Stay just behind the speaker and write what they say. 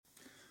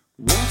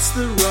What's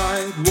the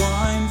right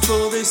wine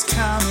for this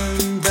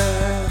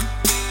camembert?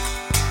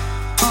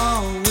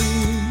 Are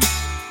we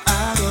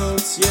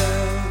adults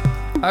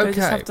yet? I just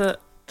Okay. have to...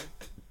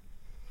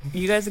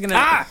 You guys are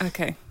gonna...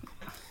 Okay.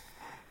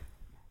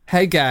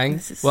 Hey gang,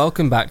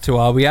 welcome back to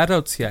Are We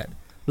Adults Yet?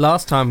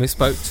 Last time we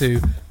spoke to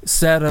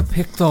Sarah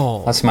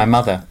Pictor, That's my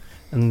mother.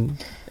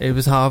 and it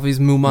was Harvey's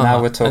muma.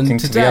 Now we're talking and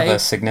to the today, other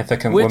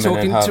significant we're woman in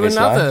talking to Harvey's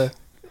another. life.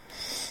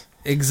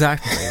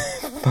 Exactly.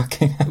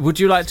 Fucking Would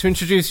you like to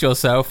introduce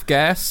yourself,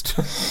 guest?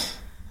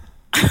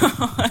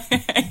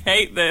 I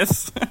hate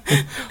this.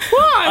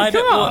 Why? I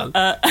Come on.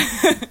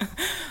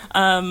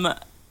 don't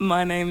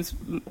my name's...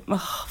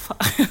 Oh,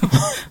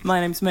 fuck. My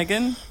name's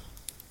Megan.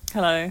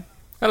 Hello.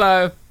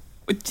 Hello.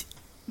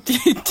 Do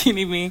you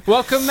need me?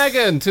 Welcome,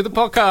 Megan, to the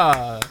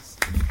podcast.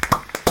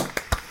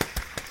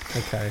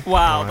 Okay.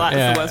 Wow, All right. that's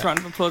Yeah. the worst round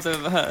of applause I've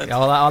ever heard. Yeah,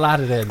 I'll add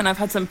it in. And I've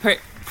had some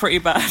pretty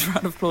bad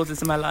round of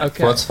applauses in my life.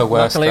 Okay. What's the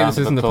worst Luckily, round this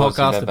of isn't a applause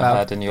you've podcast ever about,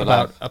 had in your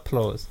about life?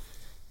 applause.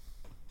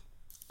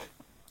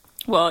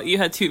 Well, you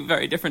had two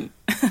very different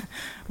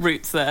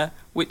routes there.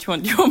 Which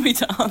one do you want me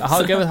to answer?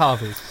 I'll go with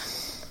Harvey's.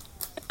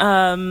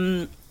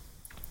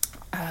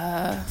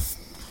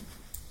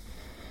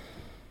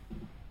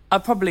 I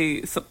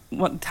probably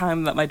one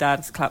time that my dad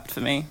has clapped for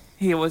me.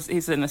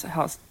 He's in a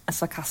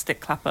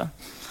sarcastic clapper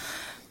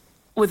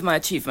with my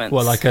achievements.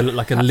 Well, like a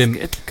That's limp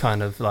good.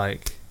 kind of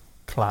like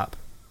clap.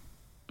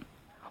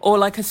 Or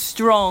like a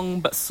strong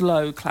but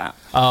slow clap.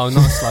 Oh,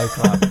 not a slow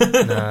clap. No. Do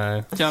you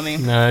know what I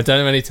mean? No, don't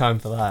have any time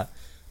for that.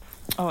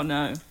 Oh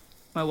no,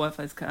 my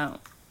Wi-Fi's cut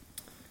out.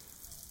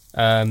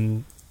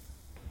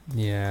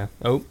 Yeah.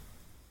 Oh,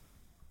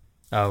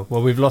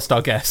 well, we've lost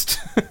our guest.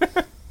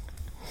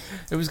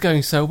 It was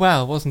going so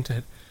well, wasn't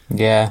it?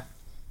 Yeah,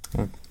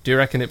 Do you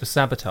reckon it was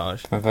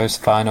sabotage? with those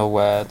final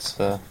words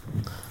for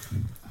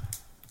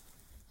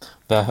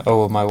the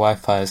my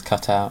Wi-Fi is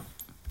cut out,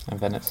 and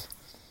then it's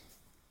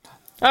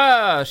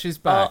Ah, she's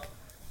back.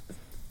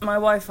 My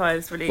Wi-Fi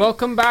is really...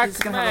 Welcome back, This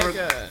is gonna have a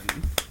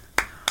Megan.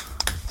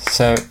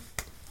 so.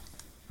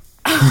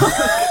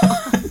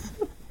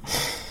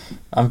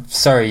 I'm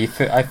sorry.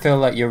 I feel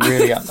like you're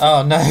really.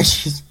 Oh no,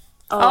 she's.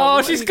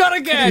 Oh, she's got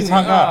again. She's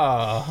hung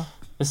Oh.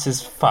 This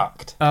is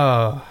fucked.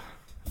 Oh.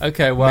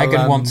 Okay, well,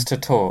 Megan wants to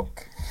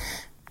talk.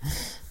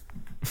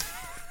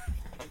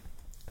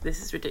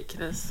 This is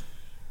ridiculous.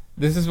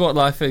 This is what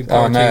life in Oh,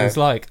 quarantine no. is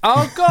like.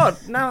 Oh God!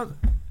 Now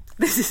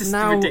This is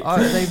now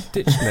ridiculous. they've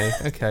ditched me.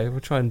 Okay, we'll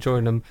try and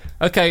join them.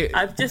 Okay.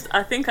 I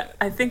think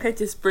I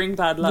just bring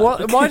bad luck.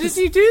 What? Why because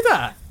did you do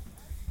that?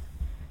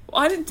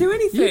 I didn't do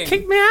anything. You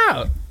kicked me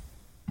out.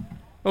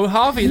 Well,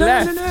 Harvey No,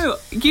 left. no.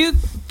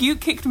 You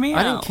kicked me I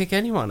out. didn't kick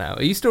anyone out.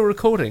 Are you still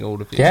recording,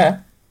 all of you? Yeah.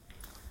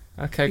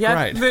 Okay, Yeah,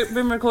 great. I've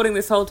been recording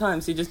this whole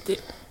time, so you just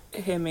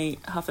hear me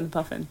huffing and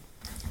puffing.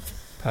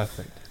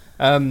 Perfect.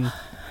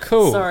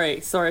 Cool.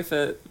 Sorry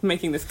for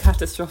making this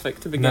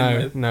catastrophic to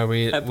begin with. No,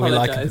 we I like a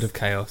apologise. bit of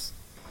chaos.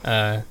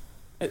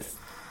 It's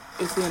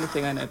the only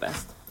thing I know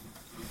best.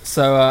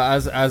 So,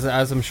 as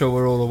I'm sure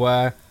we're all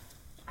aware,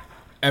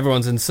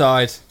 everyone's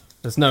inside.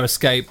 There's no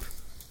escape.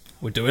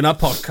 We're doing our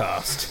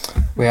podcast.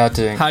 We are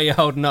doing. How you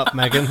holding up,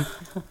 Megan?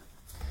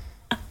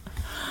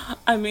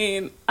 I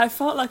mean, I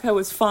felt like I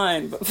was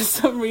fine, but for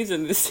some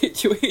reason this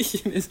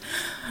situation is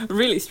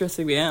really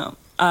stressing me out.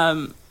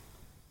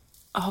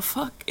 Oh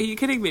fuck, are you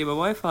kidding me? My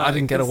Wi-Fi. I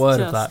didn't get a is word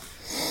of just-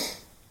 that.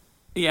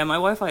 Yeah, my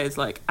Wi-Fi is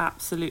like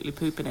absolutely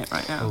pooping it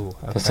right now. Ooh,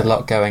 okay. There's a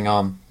lot going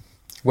on.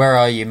 Where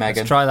are you,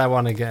 Megan? Let's try that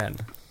one again.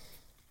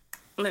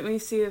 Let me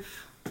see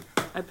if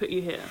I put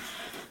you here.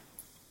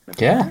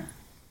 Yeah.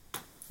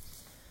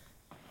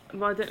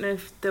 Well, I don't know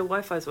if the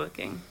Wi-Fi's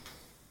working.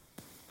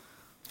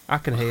 I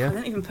can I hear.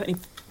 didn't even put any...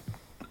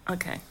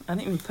 Okay, I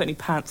didn't even put any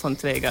pants on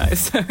today, guys,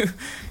 so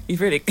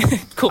you've really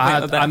caught me at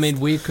the best. I mean,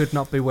 we could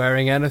not be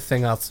wearing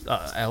anything else.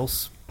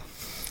 That's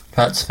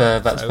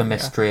the So,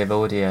 mystery of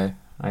audio,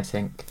 I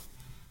think.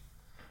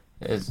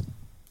 Is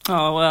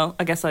Oh, well,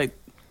 I guess I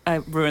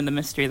ruined the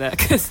mystery there,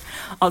 because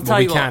I'll tell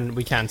we you can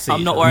we can see.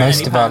 I'm not them. wearing most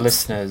any of our pants.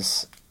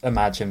 listeners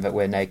imagine that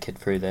we're naked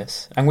through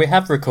this, and we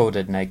have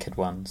recorded naked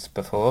ones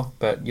before,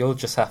 but you'll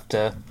just have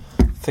to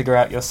figure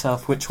out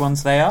yourself which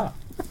ones they are.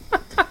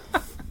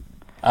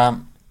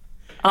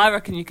 I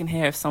reckon you can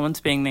hear if someone's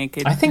being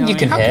naked. I think know you what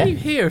can How hear. can you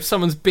hear if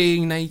someone's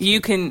being naked?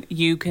 You can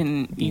can.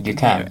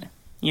 hear it.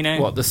 You know?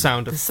 What, the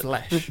sound of This-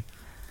 flesh?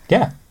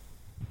 Yeah.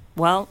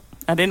 Well,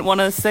 I didn't want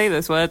to say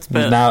those words,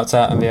 but Now it's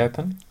out in the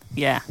open.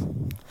 yeah,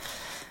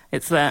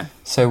 it's there.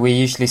 So we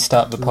usually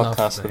start the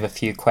podcast Lovely. with a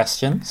few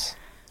questions.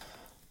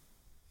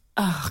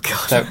 Oh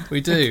god. So,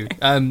 We do.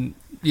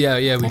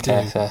 Yeah, we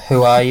okay, do. so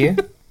who are you?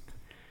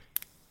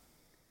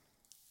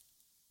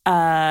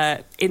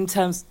 In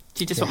terms,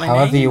 do you just Yeah, want my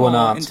however name? you wanna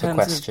or answer the in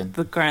terms question. of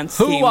the grand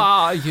scheme. Who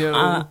are you?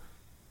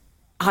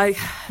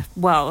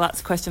 Well,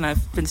 that's a question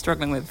I've been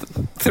struggling with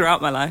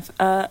throughout my life.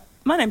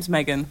 My name's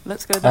Megan.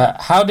 Let's go there.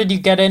 How did you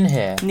get in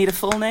here? Need a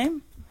full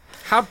name?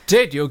 How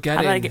did you get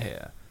How did I in get-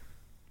 here?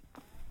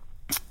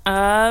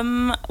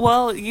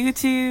 Well, you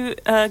two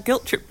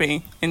guilt tripped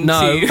me into...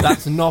 No,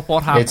 that's not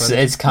what happened.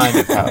 It's kind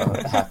of how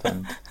it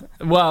happened.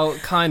 Well,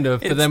 kind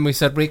of. But then we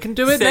said we can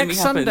do it next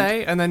Semi-happened.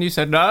 Sunday, and then you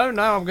said no,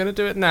 I'm going to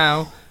do it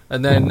now.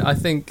 And then I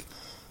think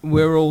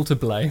we're all to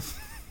blame.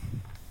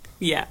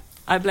 Yeah,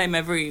 I blame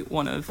every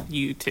one of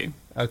you two.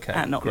 Okay,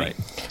 Not great.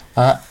 me.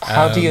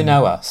 How do you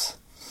know us?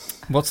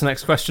 What's the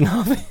next question,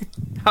 Harvey?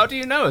 How do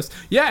you know us?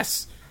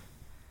 Yes.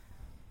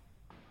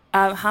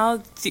 One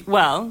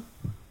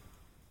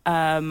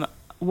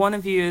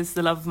of you is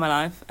the love of my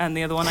life, and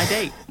the other one I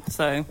date.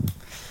 So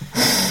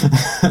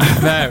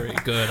Very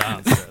good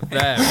answer.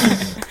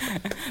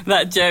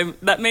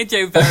 that made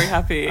Joe very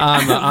happy.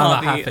 I'm a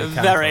Harvey happy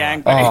very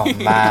camper.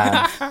 angry.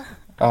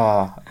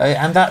 Oh man.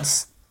 And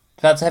that's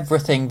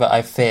everything that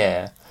I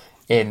fear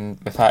in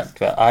the fact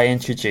that I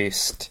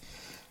introduced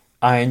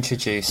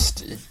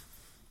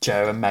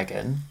Joe and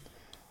Megan,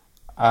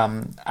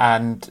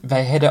 and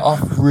they hit it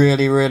off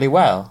really, really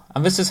well.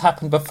 And this has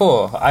happened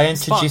before. I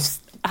introduced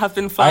have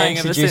been flying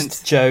ever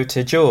since. Joe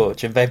to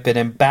George, and they've been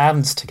in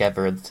bands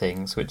together and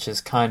things, which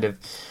has kind of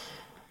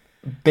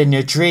been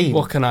a dream.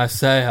 What can I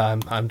say?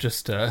 I'm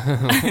just You're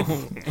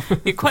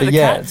quite the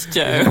catch,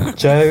 Joe.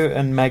 Joe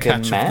and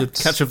Megan met.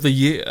 Catch of the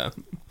year.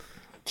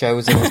 Joe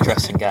was in his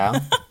dressing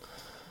gown.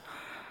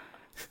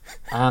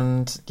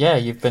 And yeah,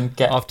 you've been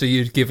after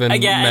you'd given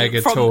Meg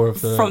a tour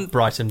of the from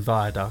Brighton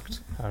Viaduct.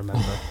 I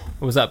remember.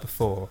 Or was that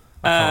before?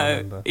 I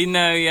can't remember.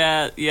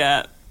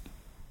 Yeah.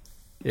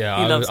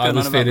 I was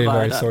feeling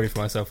very sorry for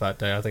myself that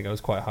day. I think I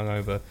was quite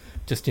hungover,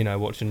 just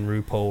watching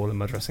RuPaul in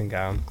my dressing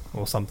gown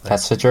or something.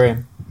 That's the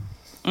dream.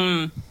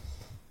 And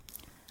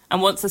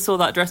once I saw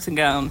that dressing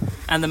gown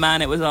and the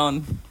man it was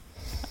on,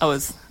 I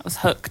was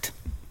hooked.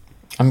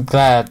 I'm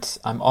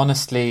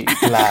honestly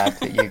glad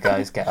that you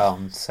guys get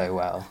on so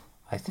well.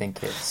 I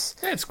think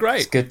it's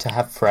great. It's good to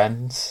have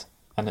friends,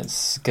 and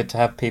it's good to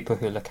have people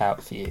who look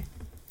out for you.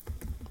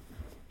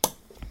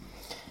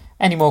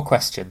 Any more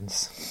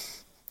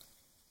questions?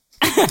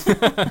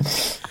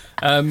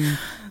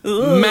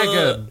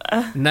 Megan,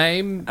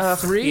 name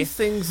 3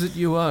 things that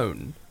you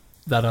own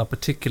that are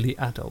particularly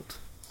adult.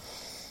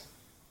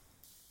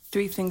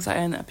 3 things I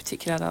own that are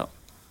particularly adult.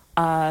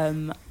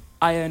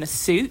 I own a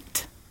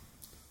suit.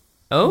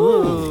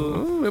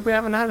 Oh, we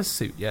haven't had a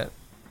suit yet.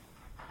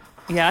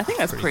 Yeah, I think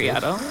that's pretty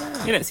adult.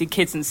 You don't see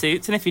kids in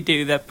suits, and if you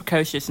do, they're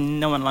precocious and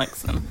no one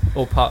likes them.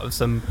 Or part of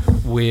some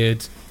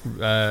weird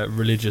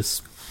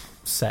religious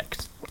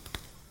sect.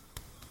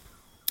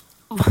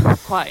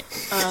 Quite.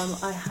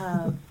 I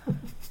have...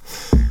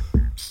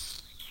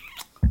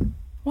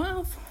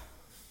 Well,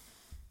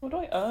 what do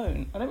I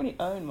own? I don't really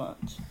own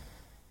much.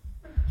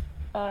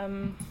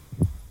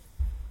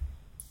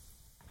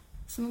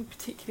 Something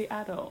particularly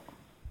adult.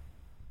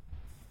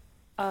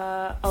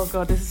 Oh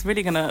god, this is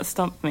really gonna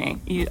stump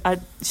me. I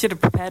should have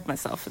prepared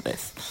myself for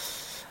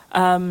this.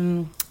 Let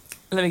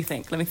me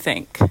think.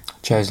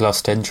 Joe's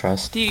lost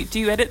interest. Do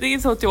you edit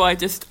these, or do I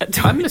just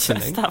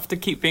have to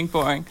keep being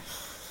boring?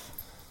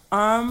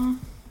 I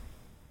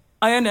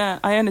own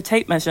a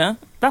tape measure.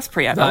 That's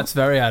pretty adult. That's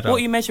very adult.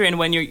 What are you measuring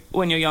when you're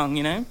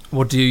young?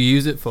 What do you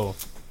use it for?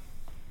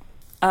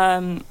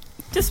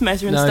 Just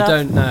measuring stuff. No,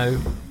 don't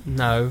know.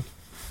 No.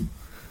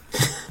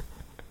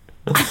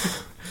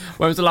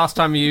 When was the last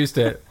time you used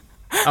it?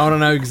 I want to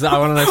know. I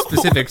want to know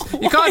specifics.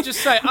 You can't just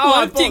say,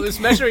 I bought this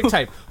measuring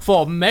tape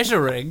for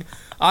measuring.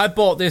 I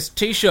bought this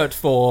T-shirt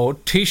for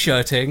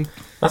T-shirting.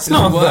 That's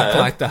not work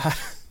like that.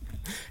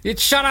 You'd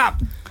shut up.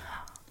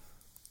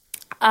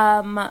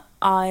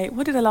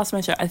 What did I last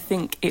measure? I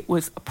think it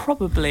was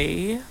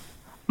probably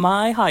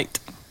my height.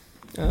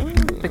 Oh.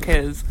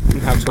 Because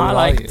how tall I are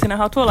like you? to know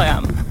how tall I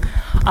am.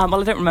 Well,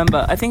 I don't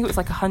remember. I think it was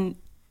like 100.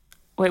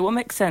 Wait, what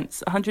makes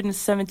sense?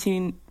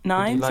 179 Would you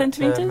like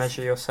centimeters? to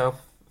measure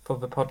yourself for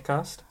the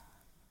podcast?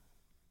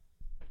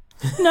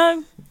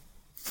 No.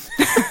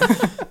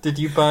 Did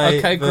you buy?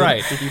 Okay,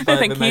 great. Did you buy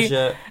thank the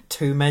measure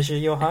to measure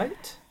your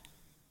height?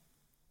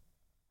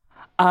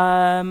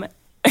 I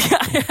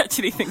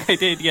actually think I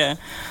did. Yeah,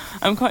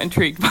 I'm quite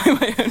intrigued by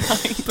my own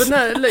height. But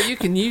no, look, you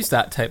can use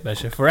that tape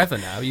measure forever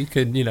now. You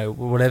can,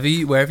 wherever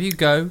you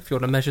go, if you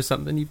want to measure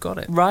something, you've got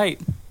it.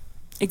 Right.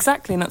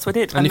 Exactly, and that's what I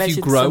did. And I if you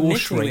measured grow some or knitting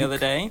shrink, the other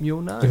day.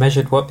 You'll know. You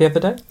measured what the other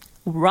day?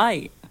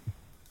 Right.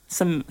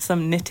 Some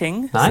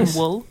knitting, Nice.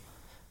 some wool.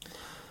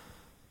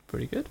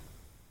 Pretty good.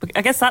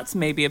 I guess that's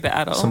maybe a bit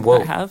adult. Some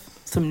wool. I have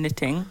some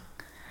knitting,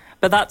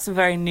 but that's a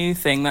very new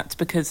thing. That's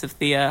because of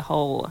the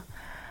whole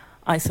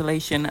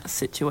isolation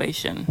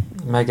situation.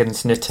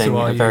 Megan's knitting So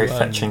a very you,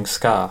 fetching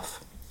scarf.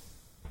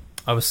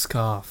 Oh, a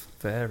scarf.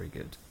 Very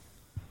good.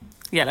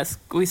 Yeah,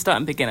 we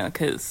start in beginner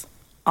because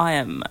I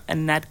am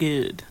not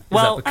good.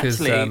 that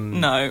because, actually,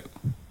 no,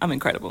 I'm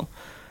incredible.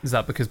 Is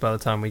that because by the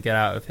time we get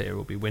out of here, it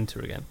will be winter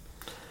again?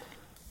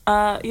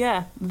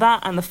 Yeah,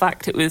 that and the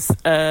fact it was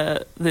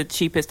the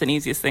cheapest and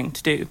easiest thing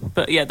to do.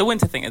 But yeah, the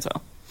winter thing as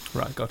well.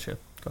 Right, gotcha.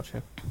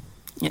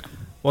 Yeah.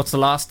 What's the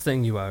last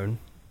thing you own?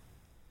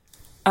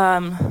 I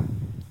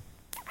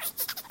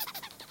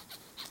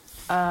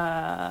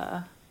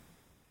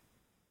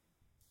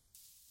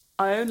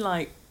own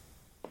like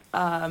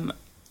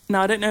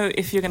Now, I don't know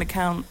if you're going to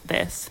count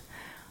this,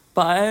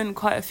 but I own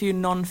quite a few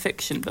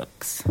non-fiction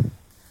books.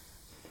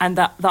 And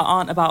that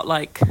aren't about,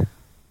 like,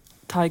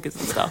 tigers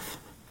and stuff.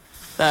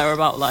 They're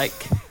about,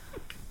 like,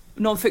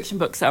 non-fiction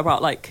books that are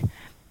about, like,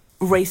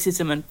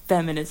 racism and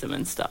feminism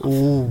and stuff.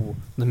 Ooh,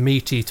 the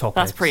meaty topics.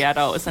 That's pretty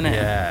adult, isn't it?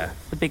 Yeah.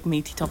 The big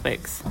meaty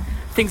topics.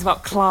 Things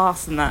about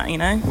class and that, you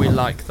know? We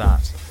like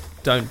that,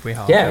 don't we,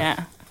 Harvey? Yeah.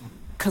 Yeah.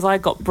 Because I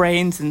got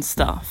brains and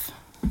stuff.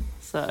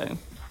 So...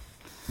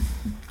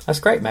 That's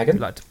great, We Megan.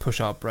 like to push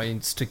our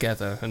brains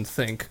together and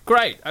think.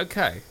 Great,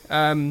 okay.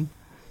 How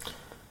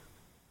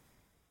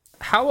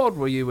old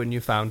were you when you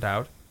found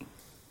out?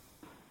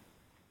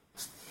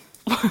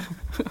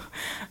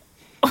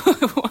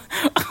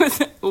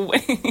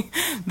 Wait,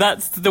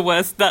 that's the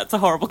worst. That's a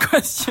horrible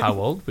question. How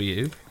old were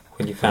you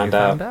When you when found you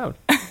out. found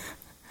out?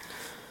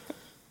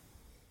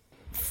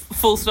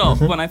 Full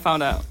stop. When I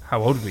found out.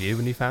 How old were you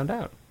when you found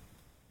out?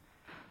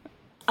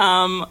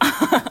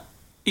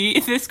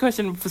 This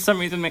question for some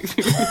reason makes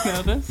me really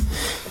nervous.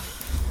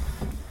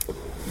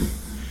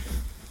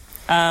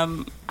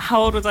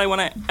 How old was I when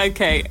I?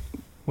 Okay,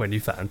 When you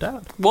found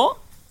out. what?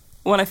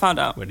 When I found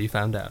out. When you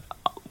found out.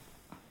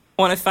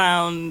 When I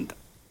found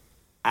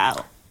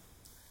out.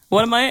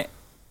 What am I?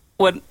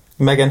 When?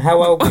 Megan,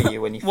 how old were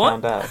you when you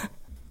What? found out?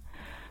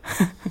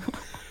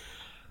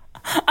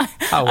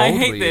 How old I were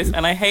hate this, you?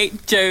 and I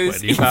hate Joe's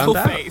When you found evil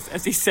out. face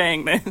as he's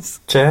saying this.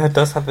 Joe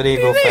does have an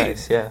evil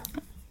face, yeah.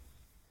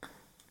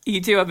 You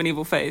do have an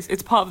evil face.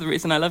 It's part of the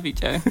reason I love you,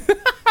 Joe.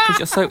 Because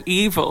you're so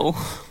evil.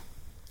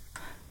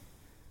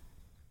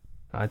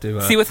 I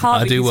do. See, with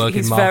Harvey, I do work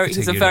he's in very, marketing.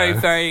 he's a you very, know.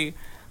 very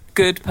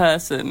good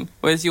person,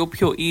 whereas you're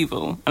pure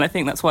evil, and I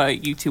think that's why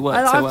you two work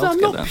so I'm well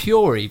together. not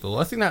pure evil.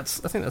 I think that's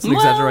an Well-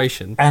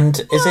 exaggeration. And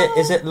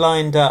is it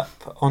lined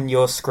up on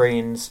your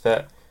screens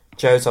that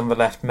Joe's on the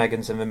left,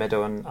 Megan's in the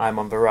middle, and I'm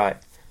on the right?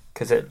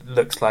 Because it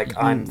looks like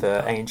I'm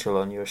the angel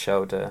on your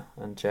shoulder,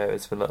 and Joe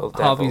is the little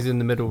devil. Harvey's in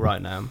the middle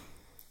right now.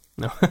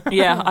 No.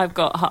 Yeah, I've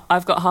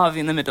got Harvey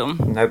in the middle.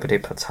 Nobody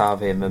puts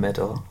Harvey in the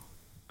middle.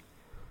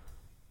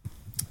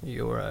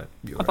 You're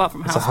Apart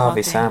from It's House a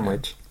Harvey Party.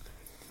 sandwich.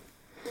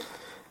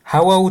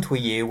 How old were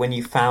you when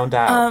you found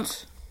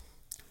out?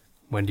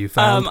 when you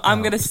found I'm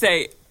out. gonna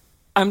say,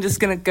 I'm just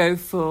gonna go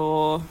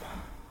for.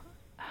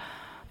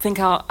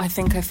 I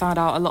think I found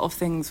out a lot of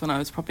things when I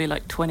was probably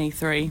like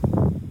 23,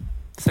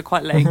 so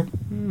quite late.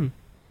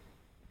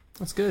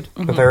 That's good.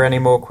 Were there any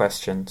more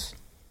questions?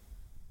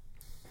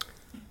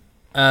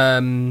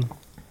 There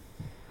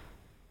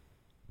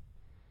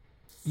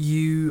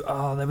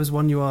was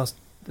one you asked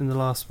in the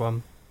last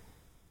one.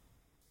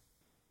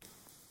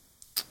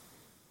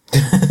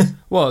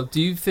 Well,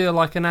 do you feel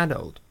like an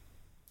adult?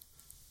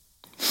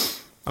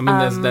 I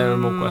mean, there are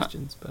more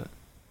questions, but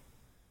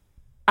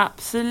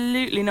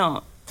Absolutely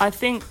not. I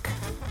think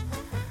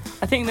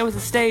there was a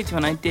stage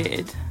when I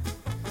did,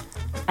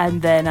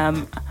 and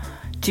then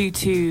due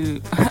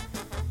to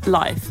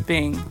life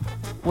being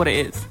what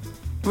it is,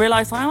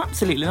 realised I'm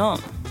absolutely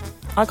not.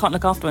 I can't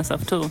look after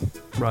myself at all,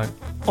 right.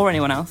 or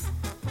anyone else.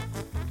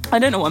 I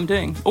don't know what I'm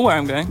doing or where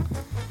I'm going.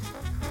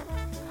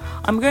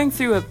 I'm going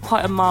through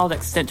quite a mild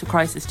existential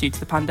crisis due to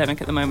the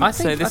pandemic at the moment,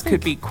 so this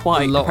could be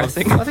quite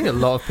depressing. I think a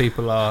lot of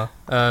people are.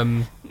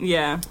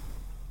 Yeah.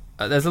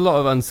 There's a lot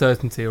of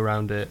uncertainty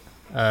around it,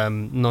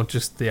 not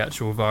just the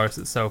actual virus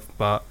itself,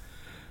 but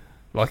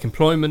like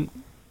employment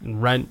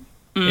and rent,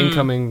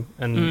 incoming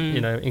and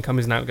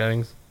incomings and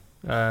outgoings.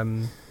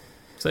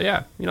 So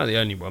yeah, you're not the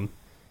only one,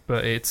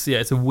 but it's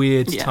a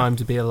weird time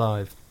to be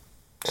alive.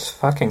 It's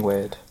fucking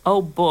weird.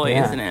 Oh boy,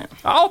 Yeah. isn't it?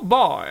 Oh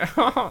boy!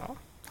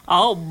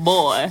 Oh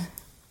boy.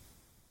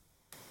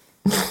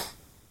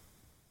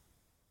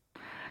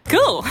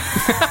 Cool.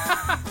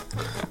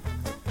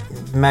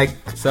 Meg,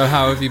 So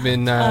how have you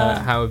been?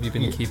 How have you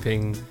been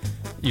keeping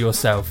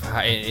yourself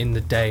in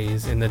the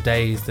days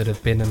that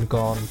have been and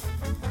gone?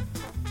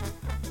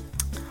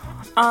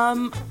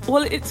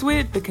 Well, it's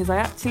weird because I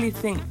actually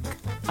think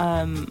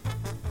I'm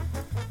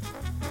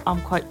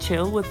quite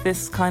chill with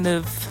this kind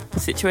of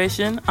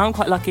situation. I'm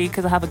quite lucky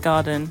because I have a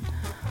garden,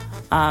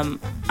 and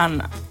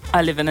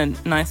I live in a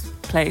nice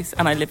place,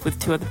 and I live with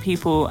 2 other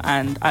people,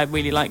 and I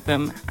really like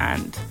them,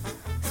 and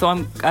so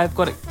I've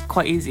got it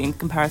quite easy in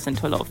comparison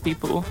to a lot of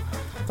people.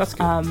 That's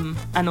good.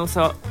 And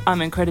also,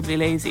 I'm incredibly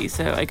lazy,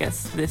 so I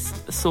guess this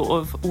sort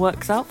of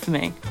works out for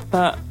me.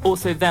 But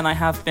also, then I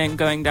have been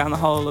going down the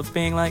hole of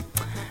being like,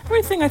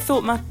 everything I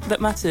thought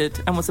that mattered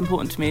and was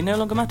important to me no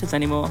longer matters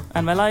anymore,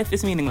 and my life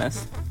is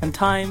meaningless, and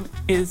time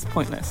is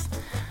pointless,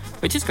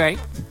 which is great.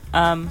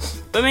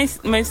 But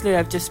mostly,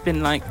 I've just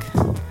been like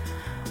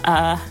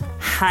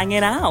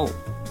hanging out.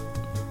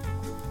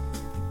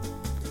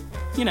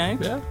 You know,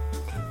 Yeah.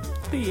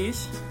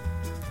 please.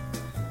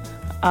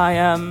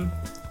 I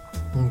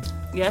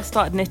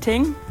started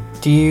knitting.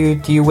 do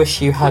you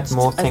wish you had Just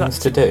more as things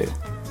a- to do?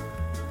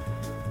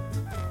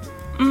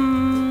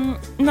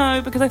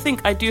 No, because I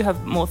think I do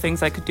have more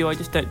things I could do. I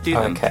just don't do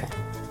them. Okay.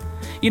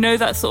 You know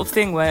that sort of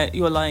thing where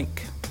you're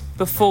like,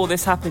 before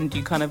this happened,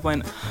 you kind of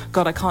went,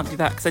 God, I can't do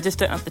that because I just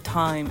don't have the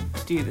time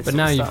to do this. But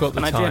now you've got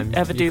the and time. I don't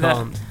ever you do that.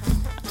 can't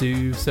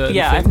do certain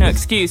Yeah, things. I have no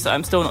excuse.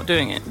 I'm still not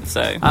doing it.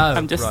 So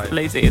I'm just right.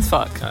 lazy as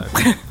fuck.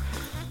 Oh.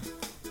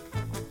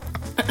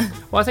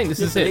 Well, I think this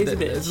is Just a it. lazy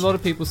There's bitch. a lot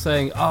of people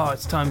saying, "Oh,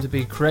 it's time to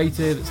be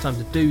creative. It's time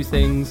to do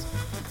things,"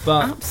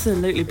 but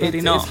Absolutely bloody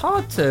it's not.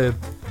 hard to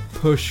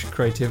push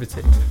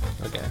creativity,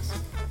 I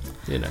guess.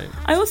 You know.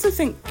 I also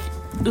think,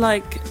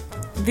 like,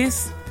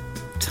 this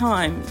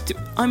time,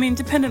 I mean,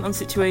 dependent on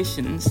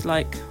situations,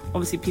 like,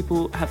 obviously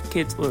people have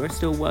kids or are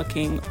still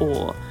working,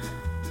 or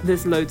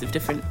there's loads of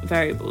different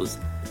variables.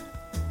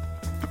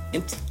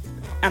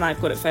 And I've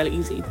got it fairly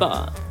easy,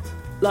 but,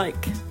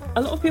 like,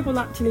 a lot of people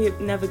actually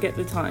never get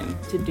the time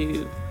to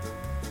do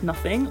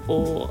nothing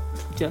or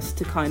just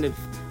to kind of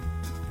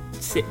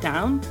sit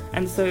down.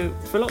 And so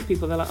for a lot of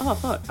people, they're like, oh,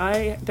 fuck,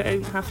 I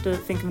don't have to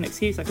think of an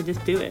excuse, I could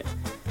just do it.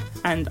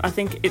 And I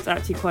think it's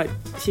actually quite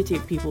shitty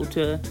of people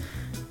to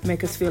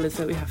make us feel as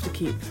though we have to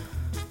keep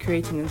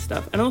creating and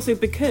stuff. And also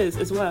because,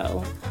 as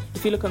well,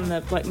 if you look on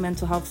the like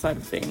mental health side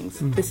of things,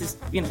 this is,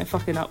 you know,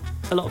 fucking up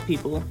a lot of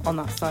people on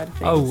that side of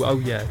things. Oh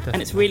yeah, definitely.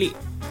 And it's really,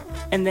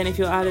 and then if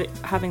you're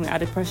having the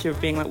added pressure of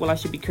being like, well, I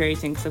should be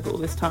creating because I've got all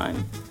this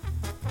time,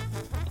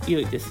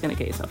 you're just going to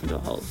get yourself into a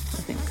hole,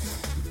 I think.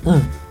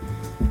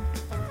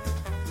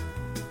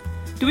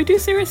 Do we do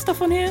serious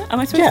stuff on here? Am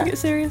I supposed to get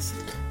serious?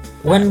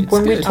 When it's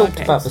we good. talked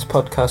Okay. about this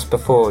podcast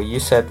before, you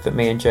said that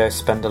me and Joe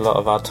spend a lot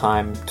of our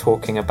time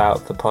talking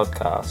about the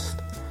podcast.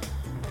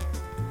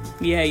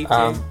 Yeah, you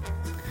do.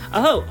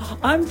 Oh,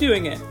 I'm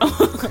doing it.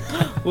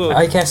 Whoa.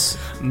 I guess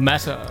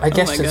Meta. Oh my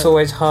it's God.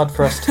 always hard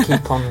for us to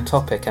keep on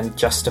topic and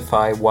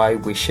justify why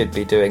we should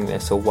be doing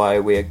this or why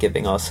we are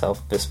giving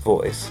ourselves this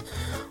voice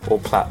or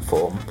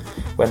platform.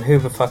 When who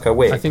the fuck are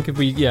we? I think if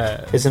we,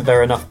 Isn't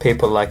there enough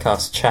people like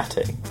us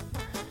chatting?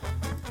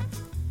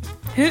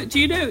 Who do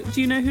you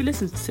know who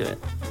listens to it?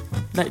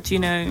 Like, do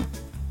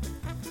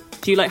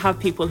you like have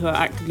people who are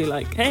actively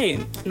like,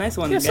 hey, nice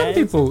one, yeah. guys? Some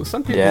people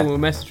Yeah. will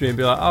message me and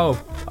be like, oh,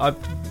 I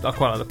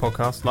quite like the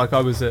podcast. Like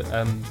I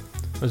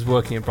was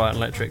working at Brighton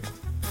Electric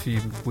a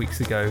few weeks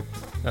ago,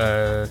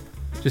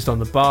 just on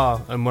the bar,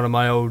 and one of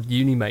my old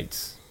uni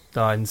mates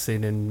that I hadn't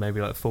seen in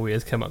maybe like 4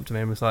 years came up to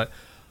me and was like,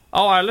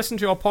 oh, I listened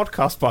to your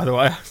podcast, by the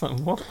way. I was like,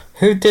 what?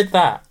 Who did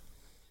that?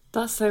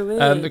 That's so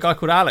weird. The guy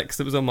called Alex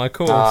that was on my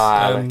course.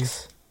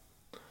 Alex.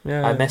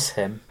 Yeah. I miss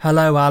him.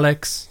 Hello,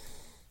 Alex.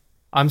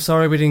 I'm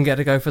sorry we didn't get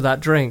to go for that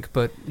drink,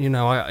 but, you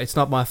know, it's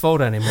not my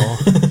fault anymore.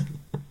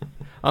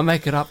 I'll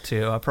make it up to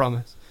you, I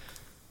promise.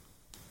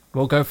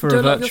 We'll go for Do a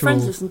a lot of your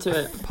friends virtual listen to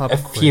it? pub A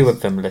quiz. few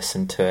of them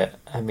listen to it.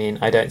 I mean,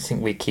 I don't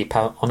think we keep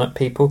out on it,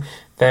 people.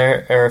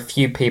 There are a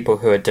few people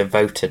who are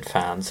devoted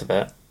fans of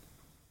it.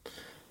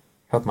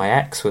 God, my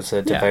ex was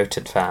a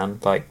devoted fan,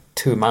 like,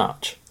 too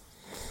much.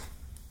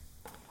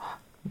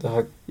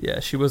 Yeah,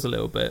 she was a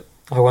little bit.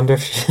 I wonder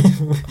if she...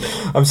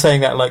 I'm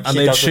saying that like And she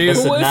they'd doesn't shoot.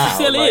 listen Well, what if now. she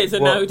still like, is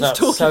and now we're just that's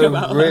talking so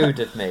about her? rude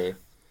of me.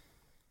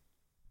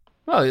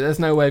 Well, there's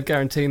no way of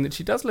guaranteeing that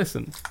she does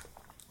listen.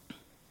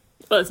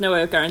 Well, there's no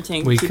way of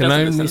guaranteeing We she can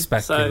doesn't only listen.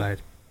 speculate.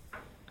 So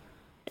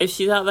if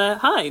she's out there,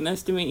 hi,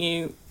 nice to meet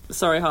you.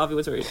 Sorry, Harvey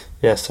was rude.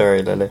 Yeah,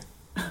 sorry, Lily.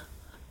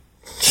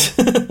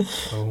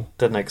 Oh.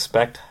 Didn't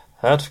expect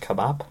her to come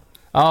up.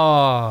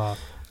 Ah,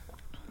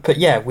 But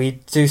yeah, we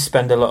do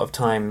spend a lot of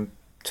time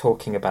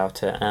talking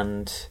about it,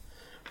 and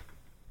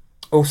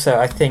also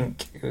I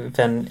think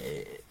then,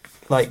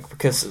 like,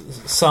 because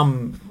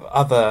some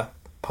other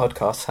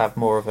podcasts have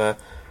more of a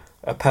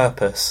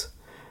purpose,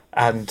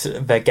 and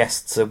their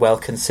guests are well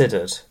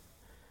considered,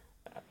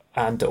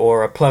 and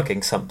or are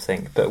plugging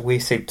something, but we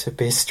seem to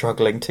be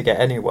struggling to get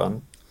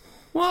anyone.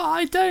 well,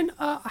 I don't...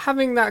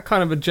 having that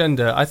kind of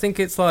agenda, I think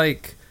it's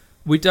like...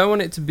 We don't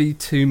want it to be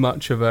too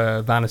much of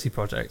a vanity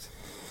project,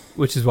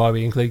 which is why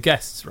we include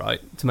guests, right?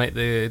 To make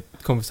the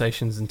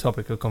conversations and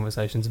topic of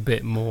conversations a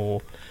bit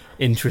more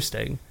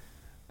interesting.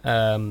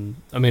 I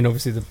mean,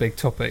 obviously the big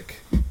topic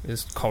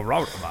is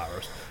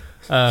coronavirus.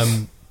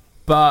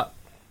 But,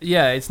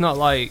 yeah, it's not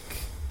like...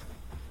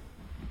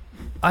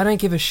 I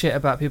don't give a shit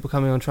about people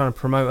coming on trying to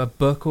promote a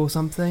book or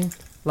something.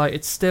 Like,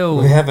 it's still...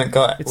 We haven't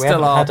it's we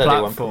still haven't our had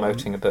anyone platform.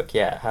 promoting a book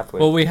yet, have we?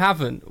 Well, we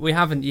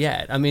haven't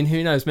yet. I mean,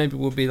 who knows? Maybe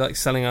we'll be like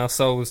selling our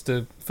souls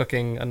to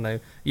fucking, I don't know,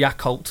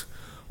 Yakult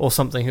or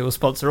something who will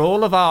sponsor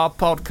all of our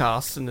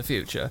podcasts in the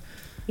future.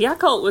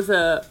 Yakult was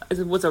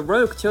a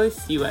rogue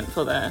choice you went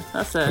for there.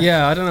 That's a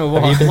Yeah, I don't know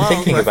what. have you been Wild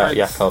thinking about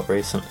reference. Yakult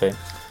recently?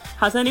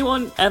 Has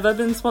anyone ever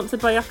been sponsored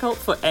by Yakult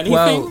for anything?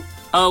 Well-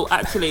 oh,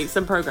 actually,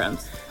 some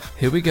programs.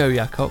 Here we go,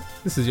 Yakult.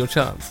 This is your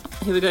chance.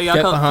 Here we go, Yakult.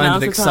 Get behind Now's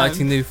an the exciting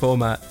time. new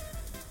format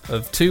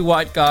of two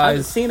white I haven't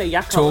guys seen a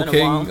Yakult in a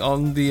talking while.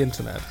 on the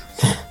internet.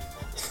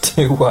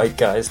 Two white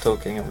guys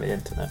talking on the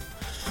internet.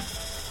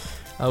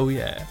 Oh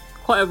yeah,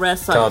 Quite a rare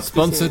sight. God,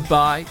 sponsored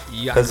by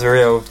Yakult. There's a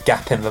real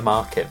gap in the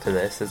market for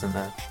this, isn't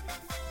there?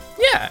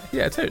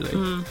 Yeah, totally.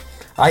 Mm.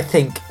 I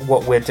think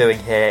what we're doing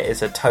here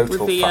is a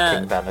total With the,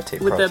 fucking vanity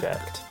with the-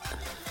 project.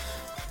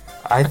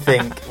 I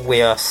think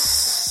we are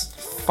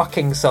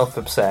fucking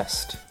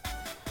self-obsessed,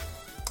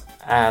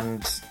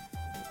 and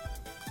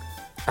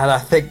And I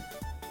think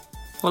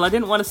Well, I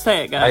didn't want to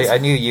say it, guys. I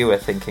knew you were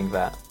thinking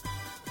that.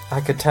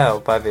 I could tell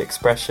by the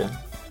expression.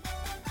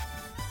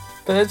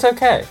 But it's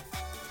okay.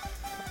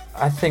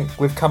 I think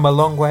we've come a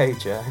long way,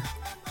 Joe.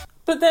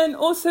 But then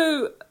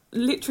also,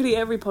 literally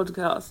every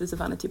podcast is a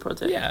vanity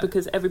project. Yeah.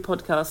 Because every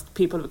podcast,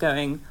 people are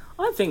going,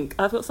 I think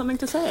I've got something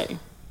to say.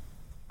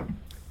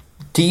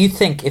 Do you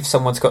think if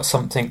someone's got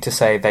something to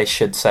say, they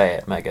should say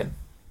it, Megan?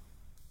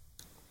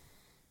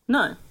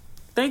 No.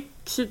 They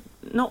should,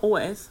 not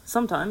always,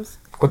 sometimes.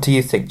 What do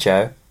you think,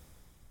 Joe?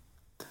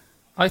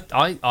 I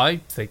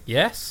think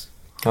yes.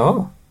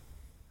 Oh.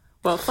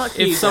 Well, fuck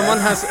you. If someone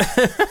Joe.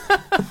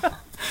 has...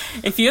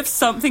 If you have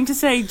something to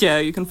say, Joe,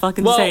 you can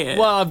fucking say it.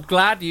 Well, I'm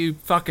glad you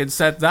fucking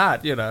said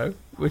that,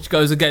 which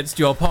goes against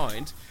your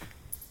point.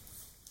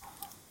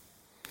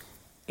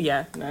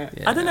 Yeah, no.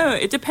 Yeah. I don't know,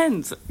 it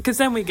depends. Because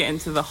then we get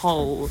into the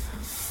whole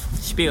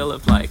spiel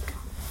of, like,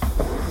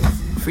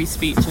 free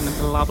speech and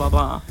blah, blah,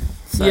 blah.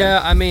 So,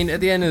 Yeah, I mean, at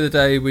the end of the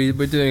day, we're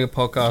doing a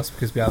podcast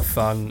because we have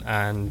fun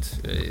and...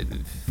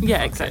 Yeah,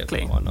 fuck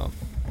exactly. it, why not?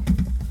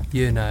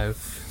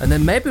 And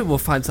then maybe we'll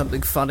find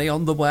something funny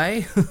on the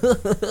way.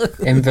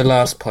 In the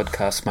last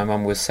podcast, my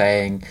mum was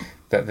saying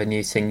that the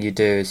new thing you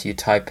do is you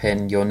type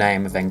in your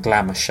name and then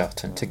Glamour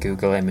Shot into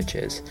Google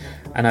Images.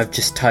 And I've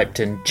just typed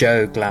in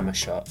Joe Glamour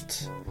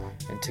Shot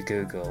into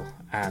Google,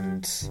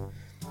 and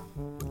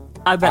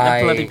I bet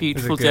they're bloody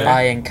beautiful, Is it good? Joe.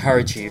 I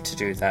encourage you to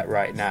do that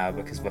right now,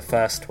 because the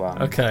first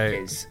one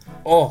is...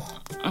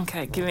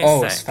 Okay, give me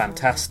a it's sec.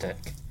 fantastic.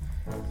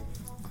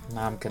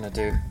 Now I'm going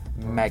to do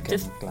Megan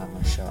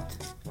Glamour Shot.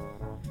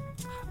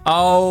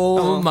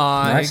 Oh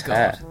my Nice god.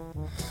 hair.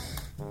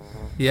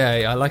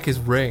 Yeah, I like his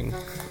ring.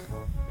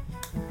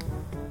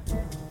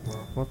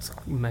 What's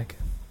Meg?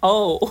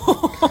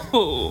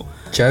 Oh,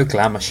 Joe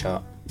Glamour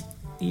Shot.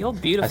 you're I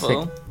beautiful.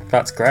 think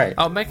that's great.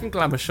 Oh, Megan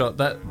Glamour Shot.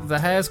 The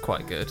hair's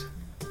quite good.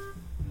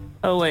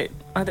 Oh, wait,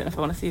 I don't know if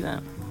I want to see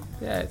that.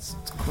 Yeah, it's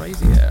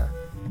crazy hair.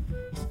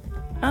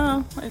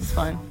 Oh, it's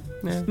fine.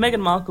 Yeah. Meghan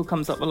Markle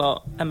comes up a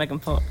lot, and Megan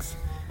Fox.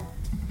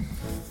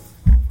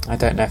 I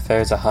don't know if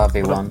there is a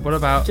Harvey one. What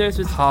about Joe's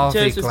was- Harvey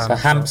Joe's was- Glamour The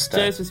Shot? hamster.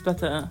 Joe's was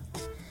better.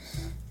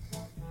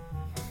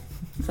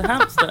 It's a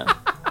hamster.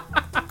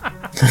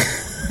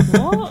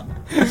 What?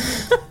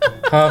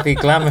 Harvey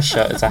Glamour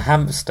Shot is a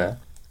hamster.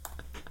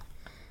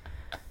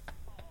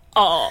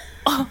 Oh,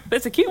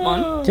 it's a cute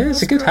one. Yeah,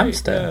 it's a good Great,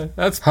 hamster. yeah.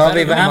 That's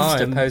Harvey better the than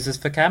hamster mine. poses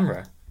for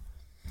camera.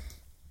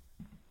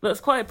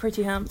 That's quite a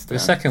pretty hamster. The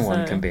second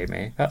one so- can be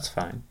me. That's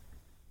fine.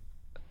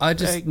 I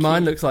Very just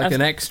mine cute. looks like I've-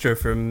 an extra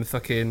from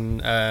fucking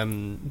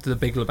The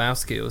Big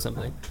Lebowski or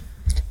something.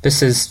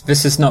 This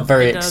is not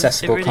very It does,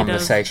 accessible it really does.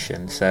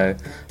 conversation. So,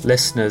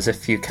 listeners,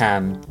 if you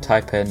can,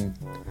 type in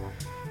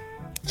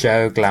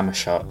Joe Glamour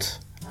Shot,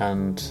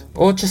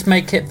 or just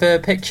make it the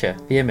picture,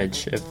 the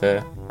image of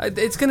the.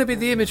 It's going to be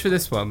the image for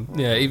this one.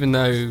 Yeah, even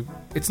though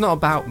it's not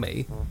about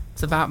me,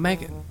 it's about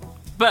Megan.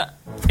 But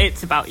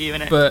it's about you,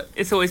 innit? But-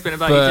 it's always been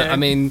about you, But Joe. I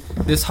mean,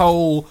 this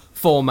whole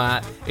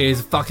format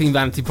is a fucking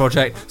vanity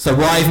project. So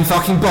why even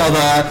fucking bother?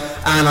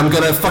 And I'm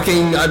gonna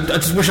fucking. I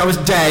just wish I was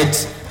dead.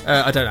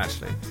 I don't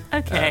actually.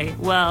 Okay,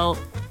 well,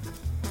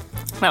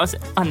 that was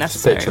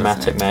unnecessary. It's a bit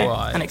dramatic, wasn't it? mate.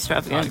 Why? And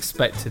extravagant. I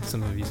expected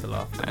some of you to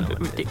laugh. but And no, I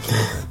didn't.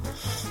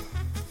 ridiculous.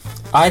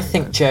 I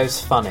think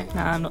Joe's funny.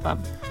 Nah, not that.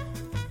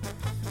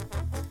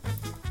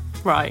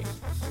 Right.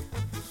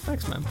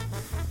 Thanks, man.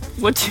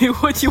 What do you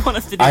want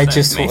us to do? I then?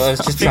 was Make just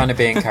something? trying to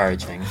be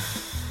encouraging.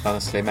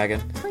 Honestly,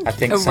 Megan, I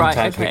think Oh, right,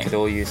 sometimes we okay. could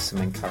all use some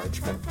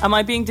encouragement. Am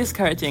I being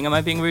discouraging? Am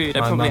I being rude?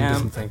 I My probably mum am.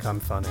 doesn't think I'm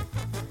funny.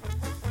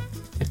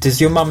 Does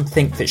your mum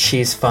think that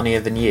she's funnier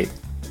than you?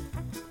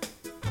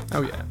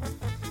 Oh yeah.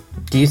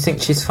 Do you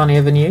think she's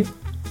funnier than you?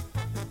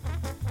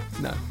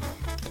 No.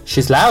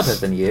 She's louder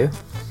than you.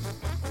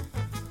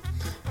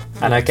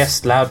 And I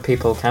guess loud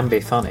people can be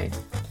funny.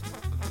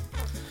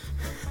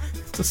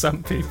 To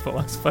some people,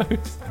 I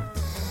suppose.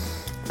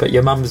 But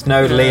your mum's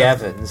no Yeah. Lee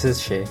Evans, is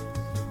she?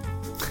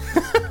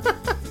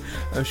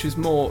 Oh, she's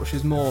more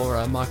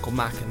Michael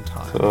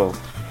McIntyre. Oh.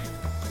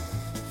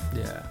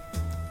 Yeah.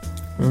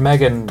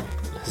 Megan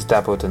has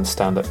dabbled in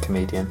stand-up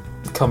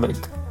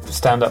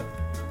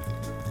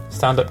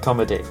stand-up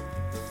comedy.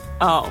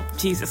 Oh,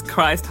 Jesus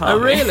Christ, Oh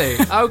Harvey. really?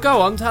 Oh, go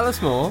on, tell us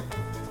more.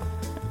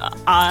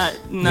 No.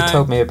 You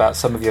told me about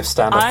some of your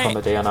stand-up I-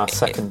 comedy on our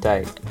second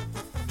date.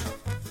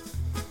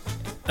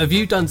 Have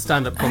you done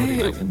stand-up comedy,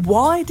 Megan?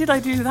 Why did I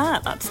do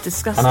that? That's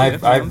disgusting. And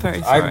of me. I'm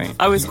very sorry.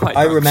 I was quite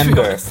I drunk, to be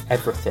remember honest.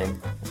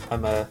 everything.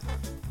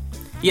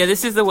 Yeah,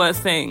 this is the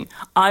worst thing.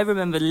 I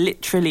remember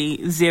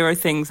literally 0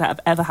 things that have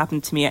ever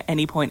happened to me at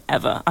any point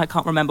ever. I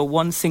can't remember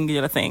one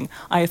singular thing.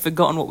 I have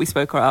forgotten what we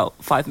spoke about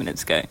 5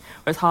 minutes ago.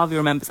 Whereas Harvey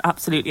remembers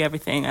absolutely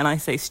everything, and I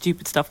say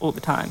stupid stuff all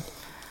the time.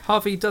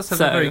 Harvey does have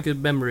So- a very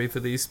good memory for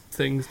these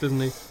things,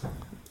 doesn't he?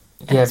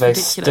 Yeah, It's they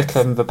ridiculous. stick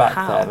them in the back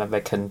How? there and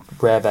they can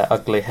rear their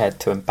ugly head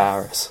to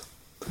embarrass.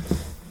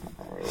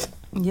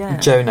 Yeah.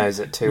 Joe knows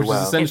it too Which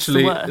well. is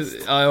essentially, It's the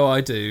worst. I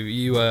do.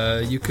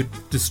 You could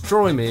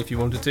destroy me if you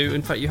wanted to.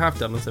 In fact, you have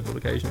done on several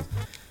occasions.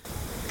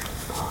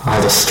 I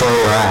destroy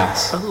your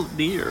ass. Oh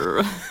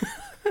dear.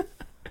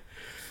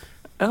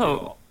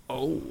 Oh.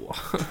 Oh.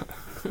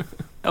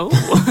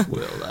 Oh.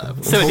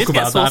 We'll So it talk did get about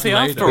that saucy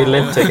later. after We all.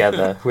 live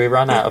together. We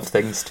run out of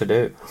things to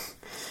do.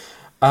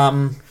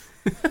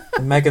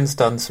 Megan's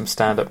done some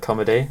stand-up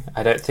comedy.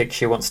 I don't think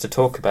she wants to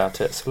talk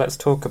about it, so let's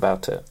talk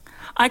about it.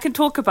 I can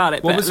talk about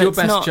it, What but was your let's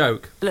best not,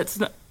 joke? Let's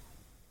not.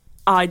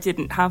 I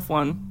didn't have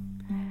one.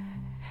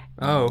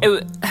 Oh. It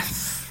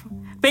was,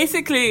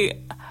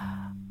 basically,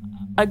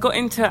 I got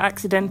into it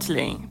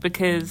accidentally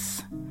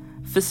because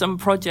for some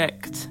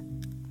project,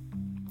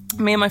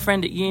 me and my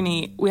friend at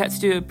uni, we had to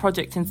do a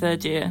project in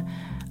third year,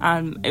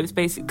 and it was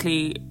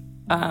basically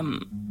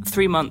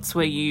 3 months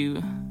where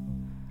you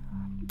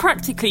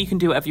can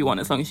do whatever you want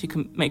as long as you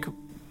can make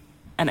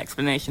an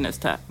explanation as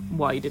to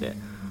why you did it.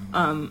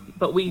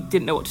 But we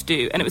didn't know what to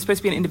do, and it was supposed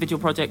to be an individual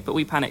project, but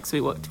we panicked, so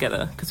we worked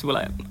together because we were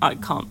like, I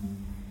can't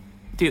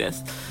do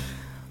this.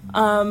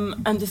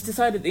 And just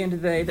decided at the end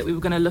of the day that we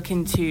were going to look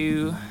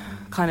into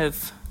kind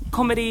of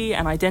comedy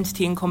and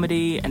identity in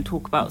comedy and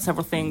talk about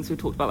several things. We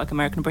talked about like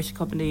American and British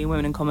comedy,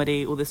 women in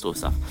comedy, all this sort of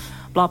stuff.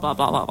 Blah, blah,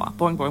 blah, blah, blah.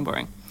 Boring, boring,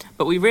 boring.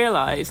 But we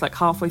realised like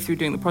halfway through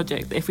doing the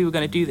project that if we were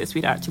going to do this,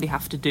 we'd actually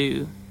have to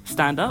do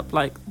stand-up.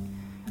 Like,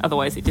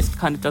 otherwise it just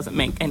kind of doesn't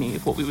make any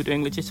of what we were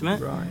doing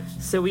legitimate. Right.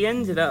 So we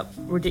ended up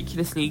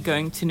ridiculously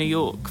going to New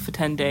York for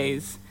 10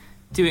 days,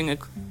 doing a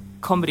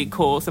comedy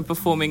course and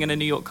performing in a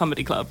New York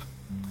comedy club,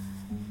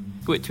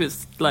 which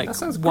was like That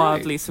sounds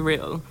wildly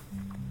surreal.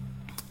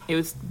 It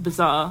was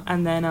bizarre.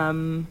 And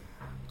then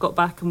got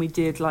back and we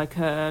did like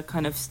a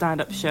kind of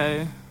stand-up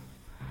show,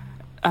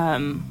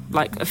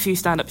 like a few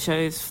stand-up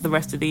shows for the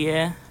rest of the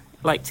year,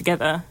 like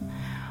together,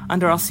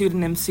 under our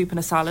pseudonym Soup and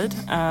a Salad.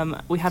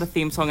 We had a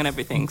theme song and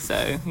everything,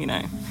 so, you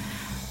know,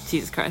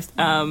 Jesus Christ.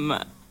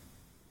 And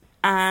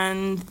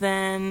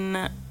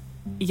then,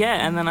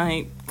 yeah, and then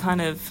I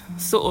kind of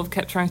sort of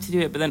kept trying to do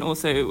it, but then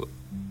also,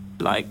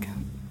 like,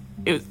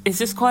 it's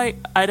just quite,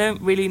 I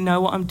don't really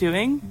know what I'm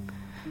doing.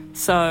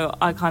 So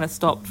I kind of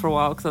stopped for a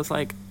while because I was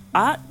like,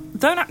 I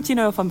don't actually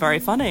know if I'm very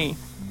funny,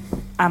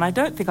 and I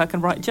don't think I can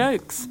write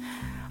jokes.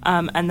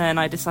 And then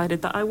I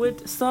decided that I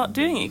would start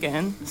doing it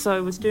again. So I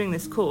was doing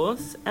this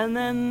course, and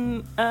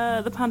then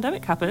the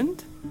pandemic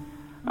happened.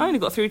 I only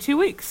got through 2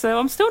 weeks, so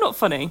I'm still not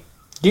funny.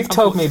 You've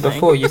told me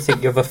before you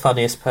think you're the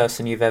funniest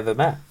person you've ever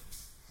met.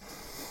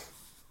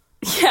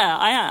 Yeah,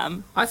 I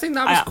am. I think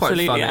that was quite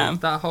absolutely funny. am.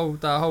 That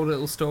whole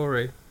little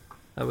story.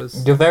 That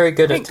was. You're very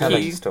good at Thank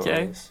telling you,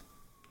 stories. Joe.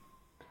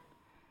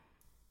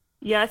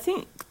 Yeah, I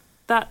think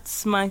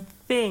that's my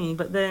thing,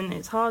 but then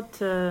it's hard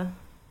to...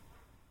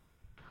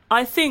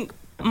 I think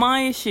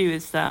my issue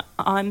is that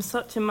I'm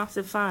such a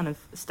massive fan of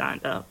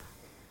stand-up.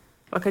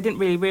 Like, I didn't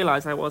really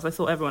realise I was. I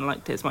thought everyone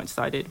liked it as much as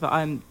I did, but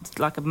I'm,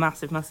 like, a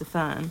massive, massive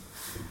fan.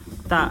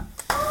 That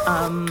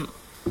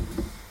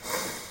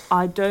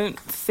I don't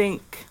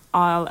think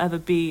I'll ever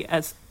be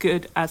as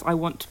good as I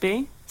want to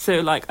be.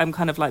 So, like, I'm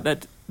kind of like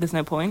that. There's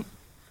no point,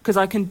 because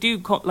I can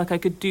do I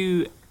could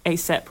do a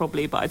set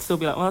probably, but I'd still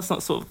be like, well, that's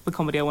not sort of the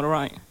comedy I want to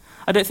write.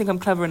 I don't think I'm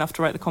clever enough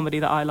to write the comedy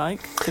that I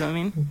like. Do you know what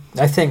I mean?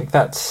 I think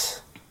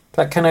that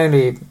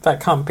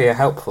can't be a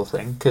helpful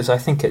thing, because I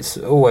think it's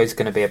always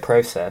going to be a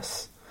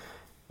process,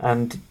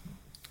 and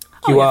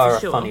you are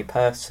a funny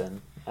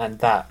person, and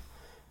that,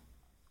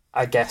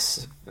 I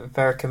guess,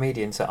 there are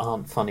comedians that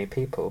aren't funny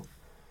people,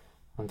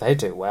 and they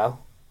do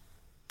well.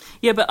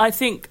 Yeah, but I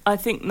think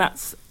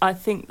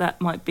that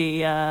might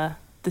be the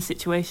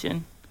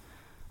situation.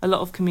 A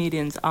lot of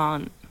comedians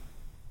aren't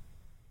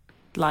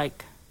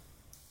like.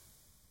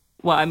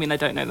 Well, I mean, I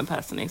don't know them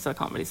personally, so I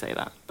can't really say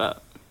that.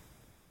 But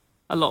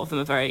a lot of them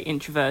are very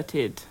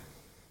introverted,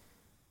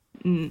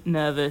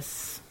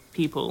 nervous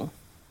people,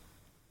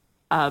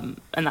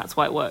 and that's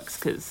why it works,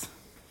 because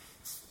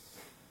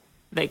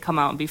they come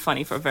out and be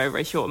funny for a very,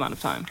 very short amount of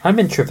time. I'm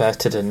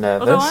introverted and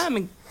nervous. Although I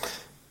am.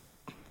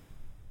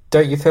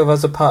 Don't you feel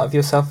there's a part of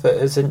yourself that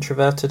is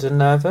introverted and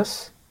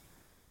nervous?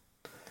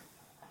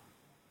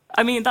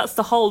 I mean, that's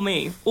the whole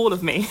me. All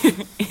of me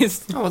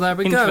is Oh, well, there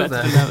we go introverted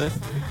then. and nervous.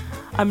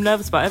 I'm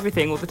nervous about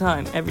everything all the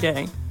time, every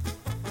day.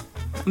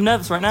 I'm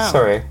nervous right now.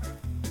 Sorry,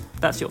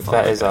 That's your fault.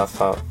 that is our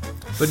fault.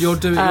 But you're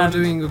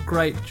doing a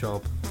great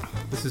job.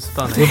 This is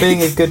funny. You're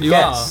being a good You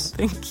guest.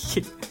 Thank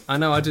you. I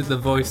know I did the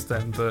voice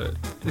then, but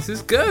this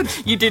is good.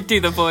 You did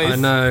do the voice. I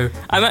know.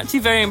 I'm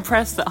actually very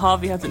impressed that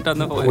Harvey hasn't done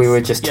the voice. We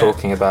were just yet.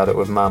 talking about it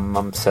with Mum.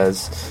 Mum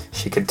says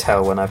she can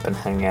tell when I've been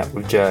hanging out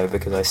with Joe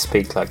because I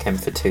speak like him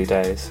for 2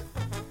 days.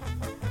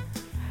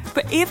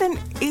 But even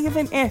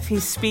if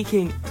he's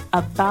speaking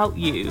about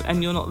you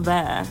and you're not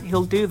there,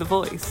 he'll do the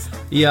voice.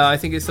 Yeah, I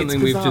think it's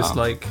something we've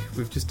bizarre.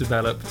 just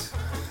developed.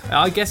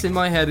 I guess in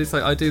my head it's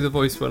like I do the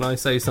voice when I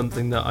say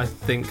something that I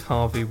think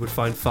Harvey would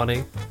find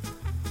funny.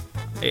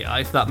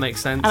 If that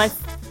makes sense. And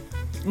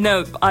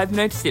no, I've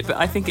noticed it, but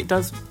I think it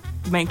does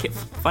make it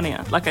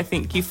funnier. Like, I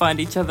think you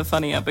find each other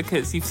funnier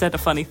because you've said a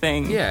funny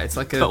thing. Yeah, it's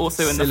like a but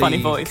also in the silly funny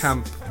voice.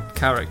 camp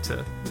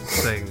character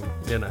thing,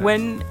 you know.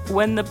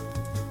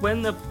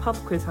 When the pub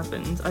quiz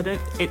happens,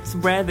 it's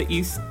rare that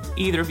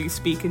either of you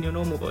speak in your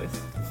normal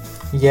voice.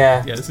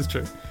 Yeah. Yeah, this is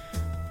true.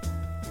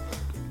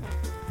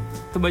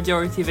 the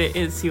majority of it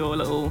is your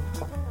little.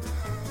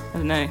 I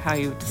don't know how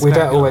you would describe We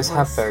don't your always voice.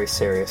 have very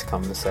serious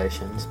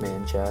conversations, me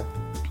and Joe.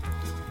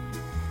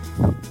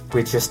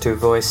 We just do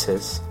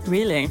voices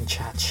Really? and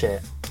chat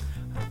shit.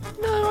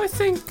 No, I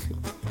think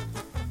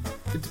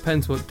it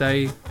depends what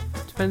day.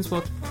 Depends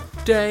what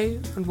day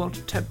and what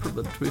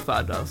temperament we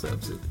find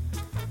ourselves in.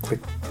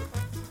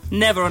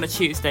 Never on a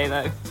Tuesday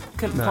though.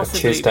 Couldn't No, possibly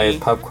Tuesday be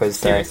is pub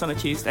quiz day. serious on a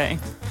Tuesday.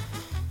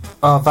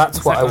 Oh,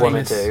 that's what I Exactly.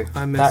 want to do.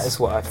 I miss- That is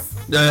what I.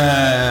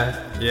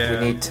 Yeah.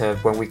 We need to,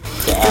 when we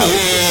get out,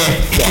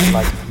 just get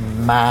like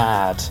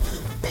mad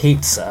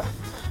pizza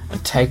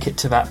and take it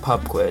to that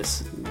pub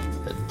quiz.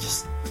 And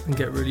just And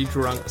get really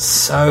drunk.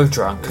 so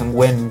drunk and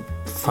win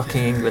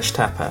fucking English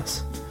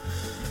tapas.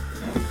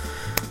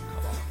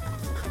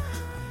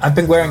 I've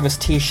been wearing this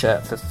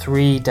t-shirt for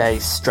 3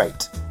 days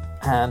straight,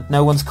 and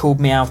no one's called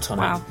me out on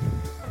Wow. it.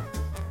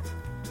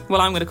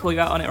 Well, I'm going to call you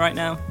out on it right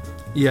now.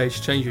 Yeah, you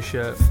should change your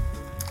shirt.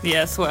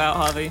 Yeah, sort out,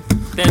 Harvey.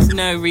 There's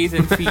no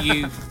reason for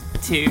you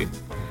to.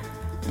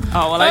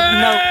 Oh well, no.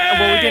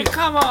 Well, we didn't.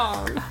 Come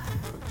on.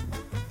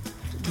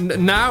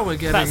 Now we're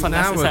getting. That's Now we're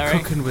unnecessary.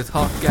 cooking with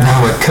hot gas.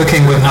 Now we're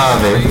cooking with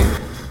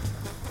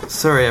Harvey.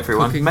 Sorry,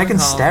 everyone. Cooking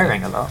Megan's with Harvey.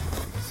 staring a lot.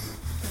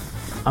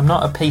 I'm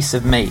not a piece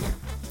of meat.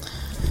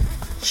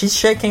 She's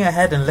shaking her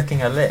head and licking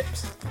her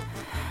lips.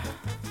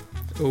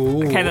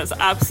 Ooh. Okay, that's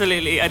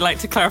absolutely. I'd like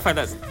to clarify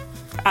that's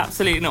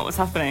absolutely not what's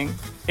happening.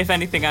 If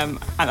anything, I'm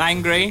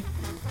angry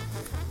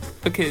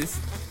because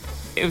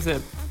it was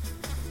a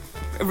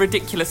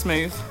ridiculous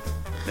move.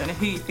 Don't know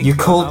who you think You are,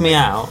 called me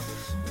Harvey. out.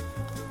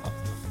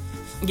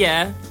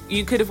 Yeah,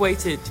 you could have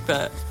waited,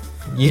 but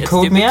You It's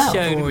called a me big out.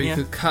 show. Or you Yeah.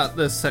 could cut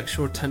the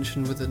sexual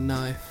tension with a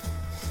knife.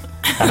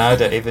 And I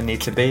don't even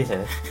need to be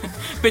here.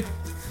 but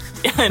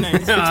I know. It's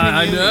between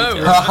I you and know.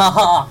 each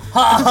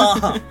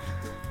other.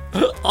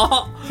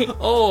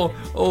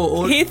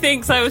 Oh. He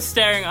thinks I was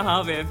staring at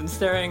Harvey. I've been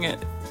staring at.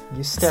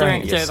 You're Staring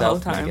staring at at Joe the whole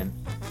yourself, time. Megan.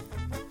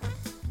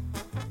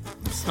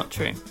 It's not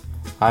true.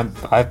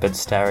 I've been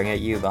staring at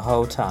you the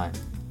whole time.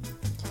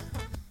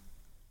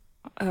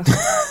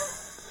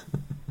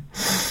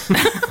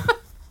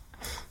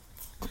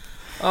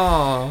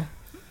 Oh.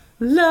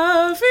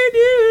 Loving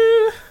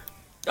you.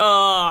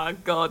 Oh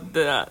God,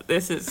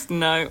 this is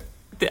no.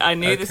 I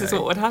knew this is Okay.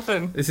 what would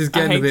happen. This is I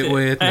getting a hate bit it.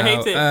 weird I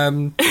now. hate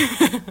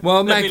it.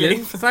 Well, Let me Megan,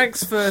 leave.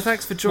 thanks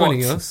for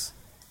joining What? us.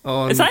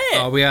 On Is that it?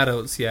 Are We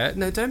Adults Yet?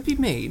 No, don't be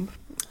mean.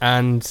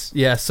 And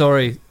yeah,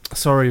 sorry,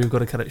 we've got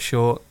to cut it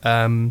short.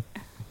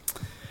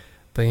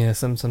 But yeah,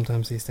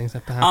 sometimes these things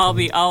have to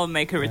happen. I'll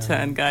make a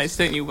return, guys.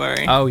 Don't you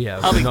worry. Oh yeah,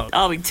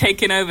 I'll be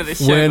taking over this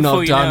show. we're before not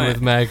you done know with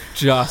it. Meg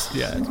just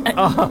yet.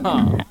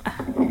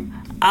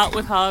 Out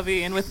with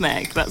Harvey and with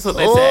Meg. That's what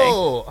they say.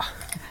 Oh,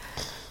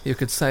 you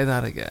could say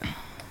that again.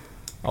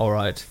 All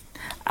right.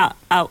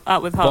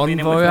 Out with Harvey Bon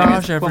and with Meg.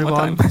 voyage, One more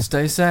everyone. time.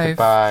 Stay safe.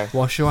 Bye.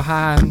 Wash your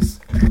hands.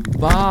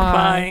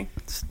 Bye.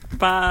 Bye.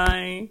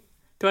 Bye.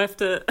 Do I have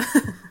to?